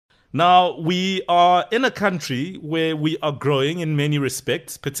Now, we are in a country where we are growing in many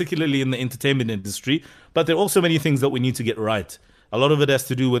respects, particularly in the entertainment industry, but there are also many things that we need to get right. A lot of it has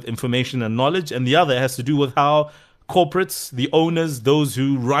to do with information and knowledge, and the other has to do with how corporates, the owners, those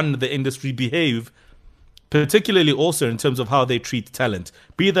who run the industry behave, particularly also in terms of how they treat talent.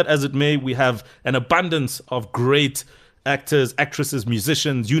 Be that as it may, we have an abundance of great actors, actresses,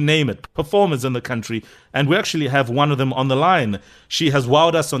 musicians, you name it, performers in the country. And we actually have one of them on the line. She has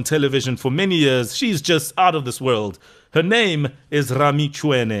wowed us on television for many years. She's just out of this world. Her name is Rami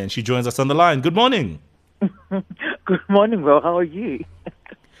Chuene, and she joins us on the line. Good morning. Good morning, Will. How are you?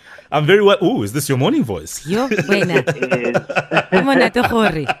 I'm very well. Ooh, is this your morning voice? Yo, buena. It is.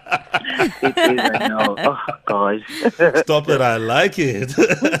 It is, I know. Oh, gosh. Stop it, I like it.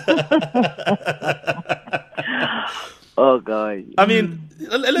 Oh, God. I mean,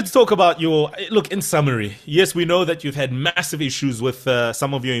 let's talk about look, in summary, yes, we know that you've had massive issues with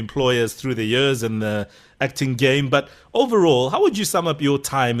some of your employers through the years in the acting game, but overall, how would you sum up your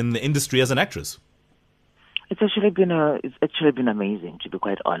time in the industry as an actress? It's actually been amazing, to be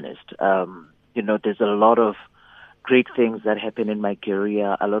quite honest. There's a lot of great things that happen in my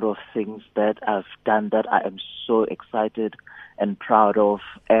career, a lot of things that I've done that I am so excited and proud of,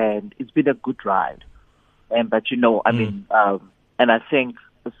 and it's been a good ride. And I think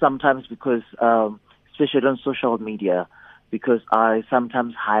sometimes because, especially on social media, because I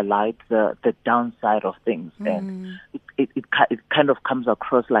sometimes highlight the downside of things, and it kind of comes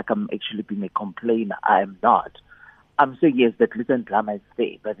across like I'm actually being a complainer. I am not. I'm saying yes, that little drama is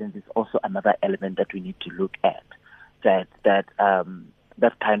there, but then there's also another element that we need to look at, that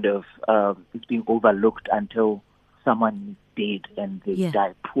kind of is being overlooked until someone is dead and they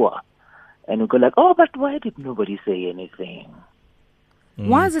die poor. And we go like, oh, but why did nobody say anything?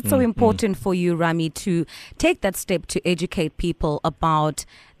 Why is it so important for you, Rami, to take that step to educate people about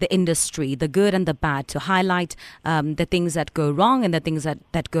the industry, the good and the bad, to highlight the things that go wrong and the things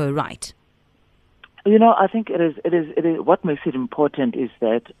that go right? I think it is. What makes it important is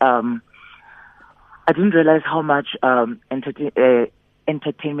that I didn't realize how much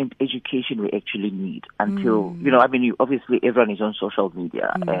entertainment education we actually need until, obviously everyone is on social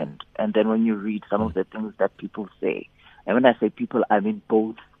media and then when you read some of the things that people say, and when I say people, I mean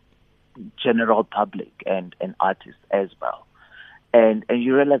both general public and artists as well. And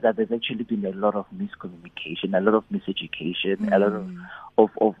you realize that there's actually been a lot of miscommunication, a lot of miseducation, a lot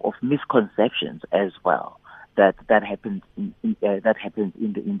of misconceptions as well that happens in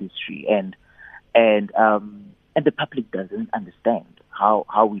the industry, and the public doesn't understand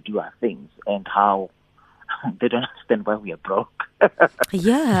how we do our things and how they don't understand why we are broke.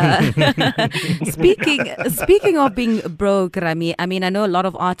 Yeah. Speaking of being broke, Rami, I mean, I know a lot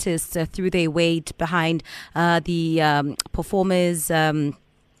of artists threw their weight behind the Performers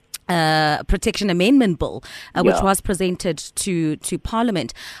Protection Amendment Bill, which was presented to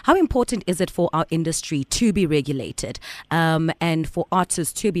Parliament. How important is it for our industry to be regulated and for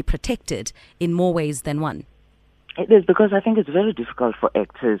artists to be protected in more ways than one? It is, because I think it's very difficult for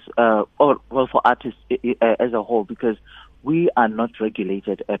actors, for artists as a whole, because we are not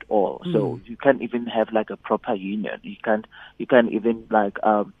regulated at all. So you can't even have like a proper union. You can't even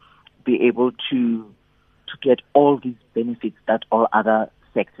be able to get all these benefits that all other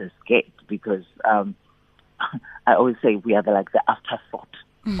sectors get, because I always say we are the afterthought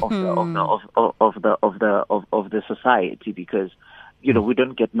of the society, because we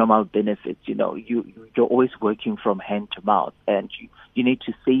don't get normal benefits. You're always working from hand to mouth, and you need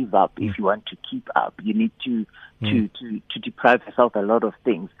to save up if you want to keep up. You need to deprive yourself a lot of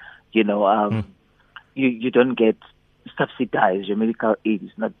things. You don't get subsidized. Your medical aid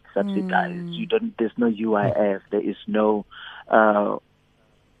is not subsidized. There's no UIF. There is no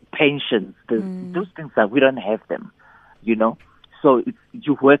pensions. Those things we don't have them. So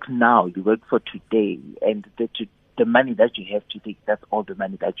you work now. You work for today, and the money that you have today, that's all the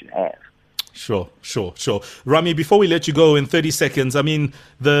money that you have. Sure. Rami, before we let you go in 30 seconds, I mean,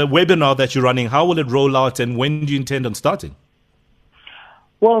 the webinar that you're running, how will it roll out and when do you intend on starting?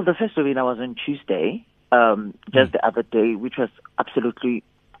 Well, the first webinar was on Tuesday, just the other day, which was absolutely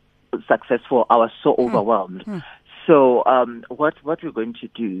successful. I was so overwhelmed. So what we're going to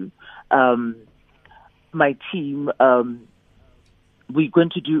do, my team, we're going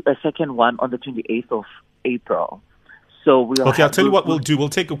to do a second one on the 28th of April. So I'll tell you what we'll do. We'll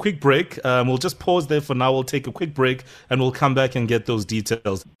take a quick break. We'll just pause there for now. We'll take a quick break and we'll come back and get those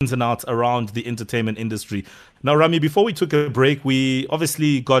details, ins and outs around the entertainment industry. Now, Rami, before we took a break, we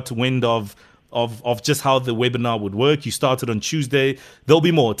obviously got wind of just how the webinar would work. You started on Tuesday. There'll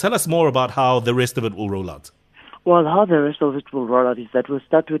be more. Tell us more about how the rest of it will roll out. Well, how the rest of it will roll out is that we'll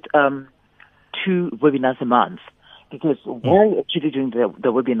start with 2 webinars a month. Because why actually doing the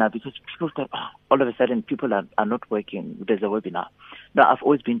webinar? Because people think, all of a sudden people are not working. There's a webinar. Now, I've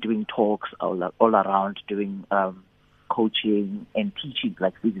always been doing talks all around, doing coaching and teaching,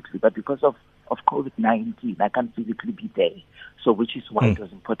 like physically. But because of COVID-19, I can't physically be there. So which is why it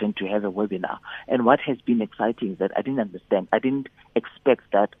was important to have a webinar. And what has been exciting is that I didn't expect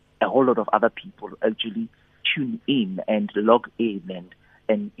that a whole lot of other people actually tune in and log in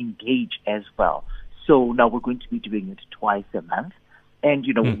and engage as well. So now we're going to be doing it twice a month. And,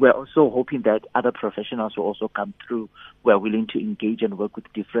 we're also hoping that other professionals will also come through. We're willing to engage and work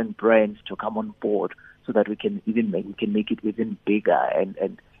with different brands to come on board so that we can make it even bigger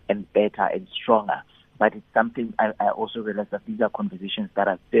and better and stronger. But it's something I also realize that these are conversations that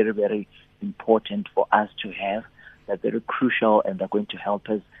are very, very important for us to have. They're very crucial, and they're going to help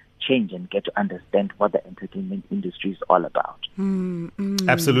us change and get to understand what the entertainment industry is all about.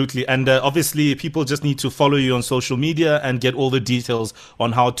 Absolutely. And obviously, people just need to follow you on social media and get all the details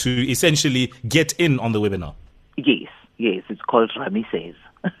on how to essentially get in on the webinar. Yes. It's called Rami Says.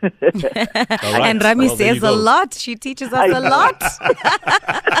 Right. And Rami says a lot. She teaches us a lot.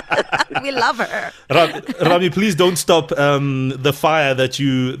 We love her. Rami, please don't stop the fire that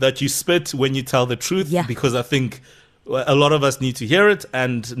you spit when you tell the truth, because I think a lot of us need to hear it,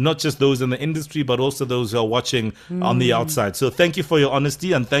 and not just those in the industry, but also those who are watching on the outside. So thank you for your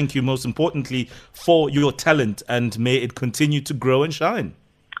honesty, and thank you most importantly for your talent, and may it continue to grow and shine.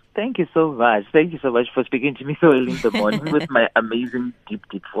 Thank you so much. Thank you so much for speaking to me so early in the morning with my amazing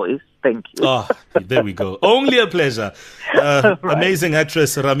deep voice. Thank you. There we go. Only a pleasure. Right. Amazing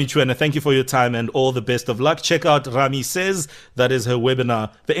actress Rami Chuene. Thank you for your time and all the best of luck. Check out Rami Says. That is her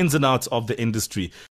webinar, The Ins and Outs of the Industry.